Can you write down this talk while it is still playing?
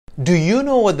Do you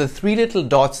know what the three little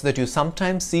dots that you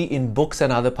sometimes see in books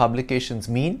and other publications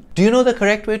mean? Do you know the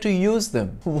correct way to use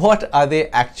them? What are they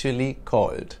actually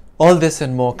called? All this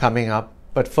and more coming up,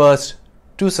 but first,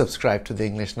 do subscribe to The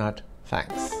English Nut.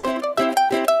 Thanks.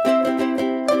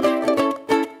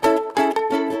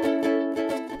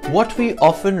 What we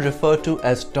often refer to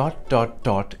as ...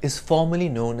 is formally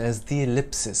known as the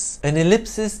ellipsis. An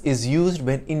ellipsis is used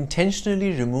when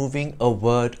intentionally removing a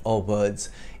word or words,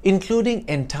 including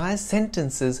entire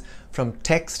sentences from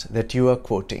text that you are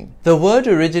quoting. The word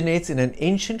originates in an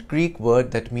ancient Greek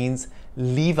word that means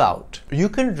leave out. You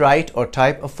can write or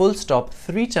type a full stop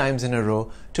 3 times in a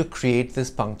row to create this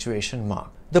punctuation mark.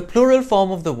 The plural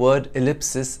form of the word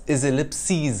ellipsis is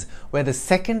ellipses, where the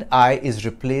second I is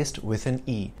replaced with an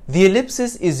E. The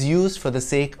ellipsis is used for the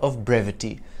sake of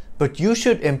brevity, but you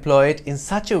should employ it in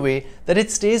such a way that it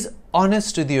stays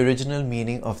honest to the original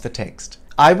meaning of the text.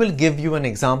 I will give you an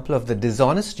example of the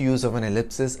dishonest use of an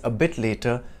ellipsis a bit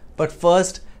later, but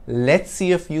first, let's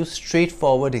see a few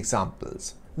straightforward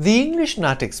examples. The English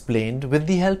Nut explained, with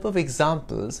the help of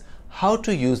examples, how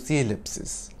to use the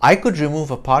ellipsis. I could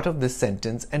remove a part of this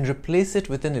sentence and replace it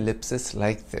with an ellipsis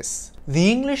like this.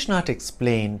 The English Nut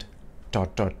explained ...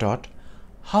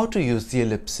 how to use the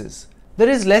ellipsis. There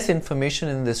is less information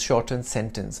in this shortened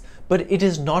sentence, but it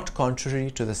is not contrary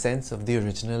to the sense of the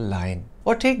original line.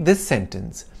 Or take this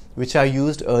sentence, which I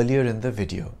used earlier in the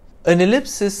video. An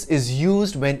ellipsis is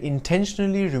used when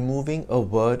intentionally removing a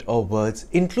word or words,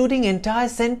 including entire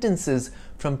sentences,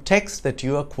 from text that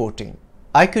you are quoting.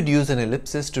 I could use an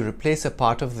ellipsis to replace a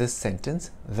part of this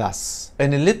sentence thus.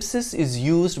 An ellipsis is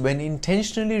used when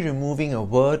intentionally removing a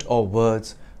word or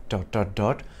words ...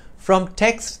 from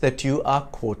text that you are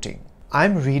quoting.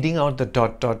 I'm reading out the ...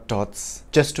 dots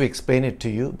just to explain it to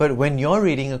you, but when you're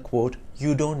reading a quote,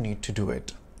 you don't need to do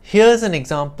it. Here's an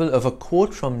example of a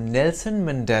quote from Nelson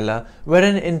Mandela where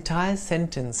an entire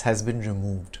sentence has been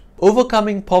removed.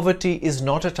 Overcoming poverty is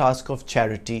not a task of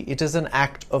charity, it is an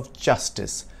act of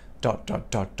justice ...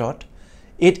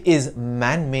 It is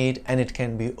man-made and it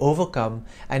can be overcome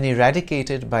and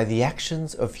eradicated by the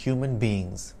actions of human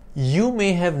beings. You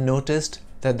may have noticed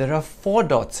that there are 4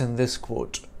 dots in this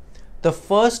quote. The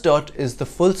first dot is the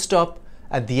full stop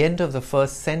at the end of the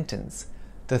first sentence.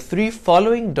 The 3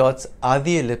 following dots are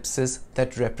the ellipsis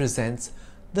that represents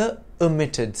the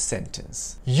omitted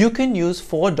sentence. You can use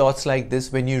 4 dots like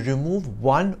this when you remove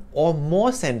 1 or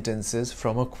more sentences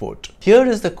from a quote. Here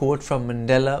is the quote from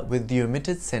Mandela with the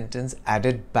omitted sentence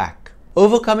added back.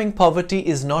 Overcoming poverty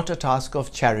is not a task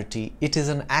of charity, it is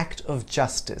an act of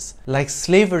justice. Like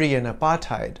slavery and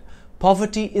apartheid,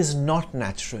 poverty is not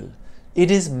natural.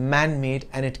 It is man-made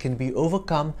and it can be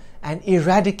overcome and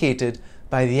eradicated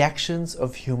by the actions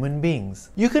of human beings.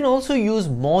 You can also use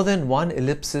more than 1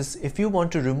 ellipsis if you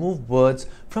want to remove words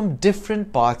from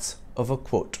different parts of a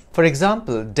quote. For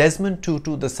example, Desmond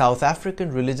Tutu, the South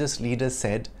African religious leader,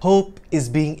 said, "Hope is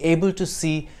being able to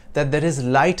see that there is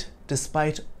light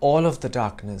despite all of the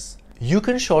darkness." You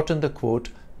can shorten the quote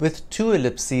with 2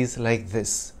 ellipses like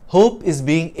this. Hope is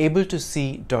being able to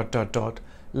see ...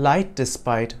 light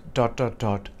despite ...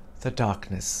 the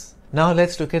darkness. Now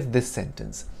let's look at this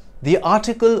sentence. The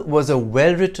article was a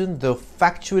well-written though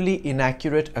factually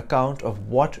inaccurate account of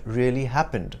what really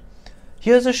happened.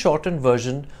 Here's a shortened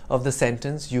version of the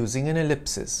sentence using an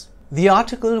ellipsis. The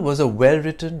article was a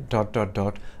well-written ...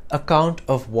 account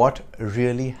of what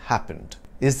really happened.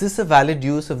 Is this a valid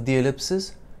use of the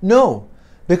ellipsis? No,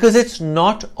 because it's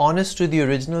not honest to the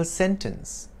original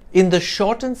sentence. In the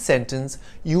shortened sentence,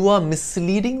 you are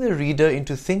misleading the reader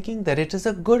into thinking that it is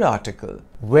a good article.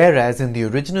 Whereas in the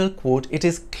original quote, it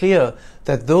is clear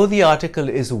that though the article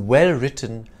is well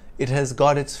written, it has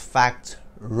got its facts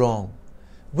wrong,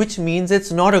 which means it's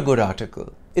not a good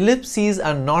article. Ellipses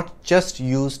are not just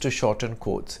used to shorten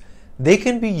quotes. They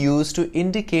can be used to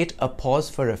indicate a pause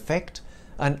for effect,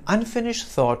 an unfinished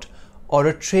thought, or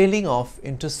a trailing off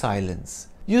into silence.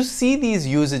 You see these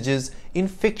usages in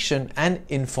fiction and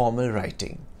informal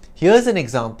writing. Here's an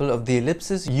example of the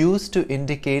ellipsis used to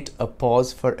indicate a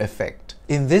pause for effect.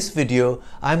 In this video,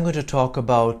 I'm going to talk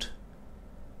about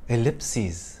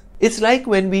ellipses. It's like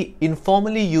when we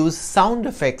informally use sound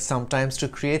effects sometimes to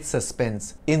create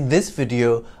suspense. In this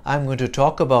video, I'm going to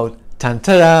talk about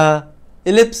tantara,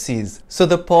 ellipses. So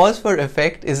the pause for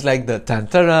effect is like the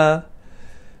tantara.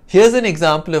 Here's an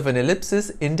example of an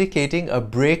ellipsis indicating a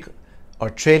break or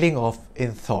trailing off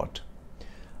in thought.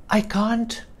 I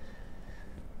can't,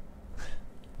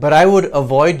 but I would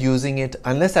avoid using it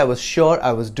unless I was sure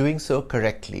I was doing so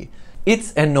correctly.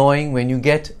 It's annoying when you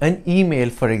get an email,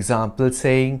 for example,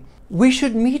 saying, "We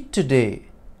should meet today, ...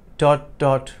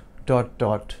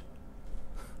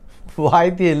 Why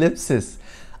the ellipsis?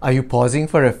 Are you pausing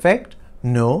for effect?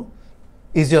 No.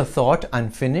 Is your thought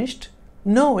unfinished?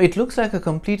 No, it looks like a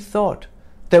complete thought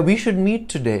that we should meet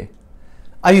today.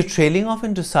 Are you trailing off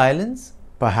into silence?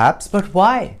 Perhaps, but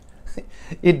why?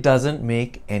 It doesn't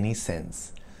make any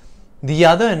sense. The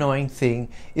other annoying thing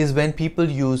is when people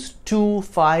use 2,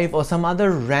 5 or some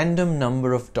other random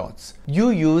number of dots. You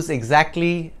use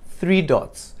exactly 3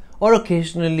 dots or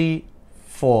occasionally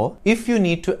 4 if you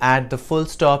need to add the full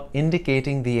stop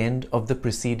indicating the end of the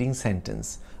preceding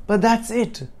sentence. But that's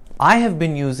it. I have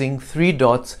been using 3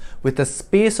 dots with a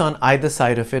space on either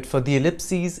side of it for the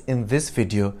ellipses in this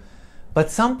video, but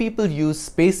some people use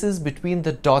spaces between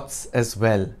the dots as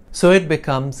well. So it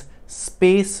becomes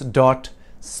space dot,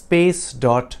 space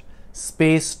dot,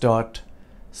 space dot,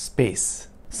 space.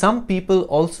 Some people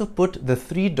also put the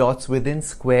 3 dots within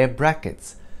square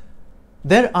brackets.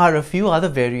 There are a few other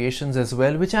variations as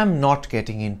well which I'm not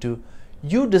getting into.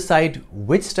 You decide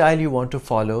which style you want to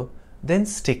follow, then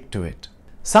stick to it.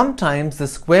 Sometimes the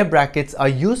square brackets are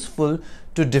useful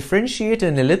to differentiate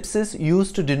an ellipsis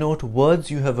used to denote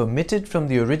words you have omitted from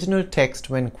the original text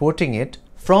when quoting it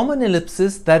from an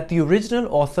ellipsis that the original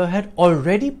author had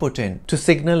already put in to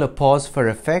signal a pause for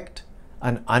effect,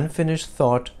 an unfinished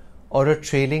thought, or a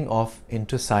trailing off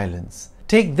into silence.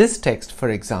 Take this text for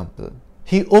example.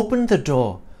 He opened the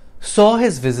door, saw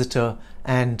his visitor,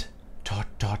 and ...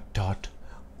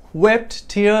 wept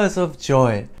tears of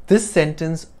joy. This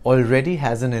sentence already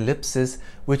has an ellipsis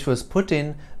which was put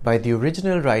in by the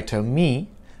original writer, me,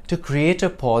 to create a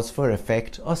pause for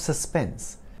effect or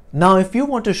suspense. Now, if you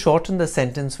want to shorten the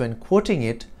sentence when quoting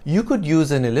it, you could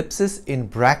use an ellipsis in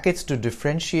brackets to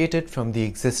differentiate it from the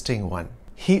existing one.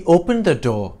 He opened the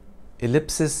door,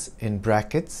 ellipsis in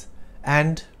brackets,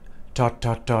 and ...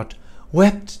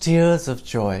 wept tears of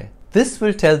joy. This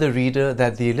will tell the reader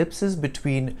that the ellipsis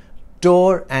between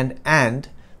door and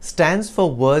stands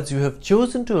for words you have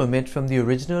chosen to omit from the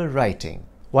original writing,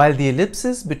 while the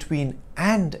ellipsis between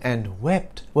and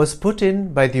wept was put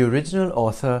in by the original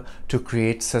author to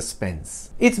create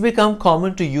suspense. It's become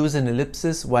common to use an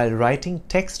ellipsis while writing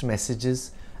text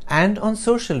messages and on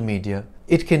social media.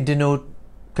 It can denote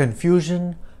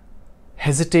confusion,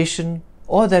 hesitation,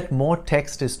 or that more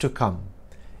text is to come.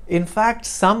 In fact,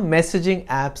 some messaging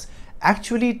apps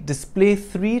actually display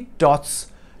 3 dots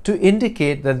to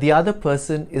indicate that the other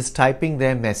person is typing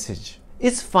their message.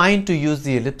 It's fine to use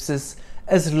the ellipsis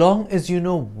as long as you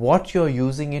know what you're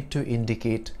using it to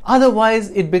indicate. Otherwise,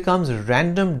 it becomes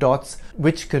random dots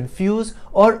which confuse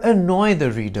or annoy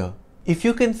the reader. If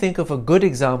you can think of a good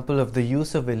example of the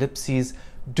use of ellipses,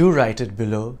 do write it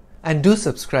below. And do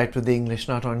subscribe to The English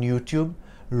Nut on YouTube.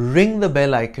 Ring the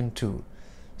bell icon too,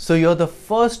 so you're the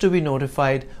first to be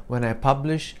notified when I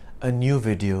publish a new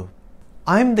video.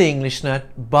 I'm The English Nut.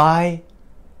 Bye.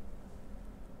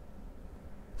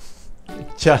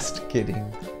 Just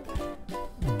kidding.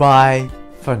 Bye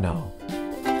for now.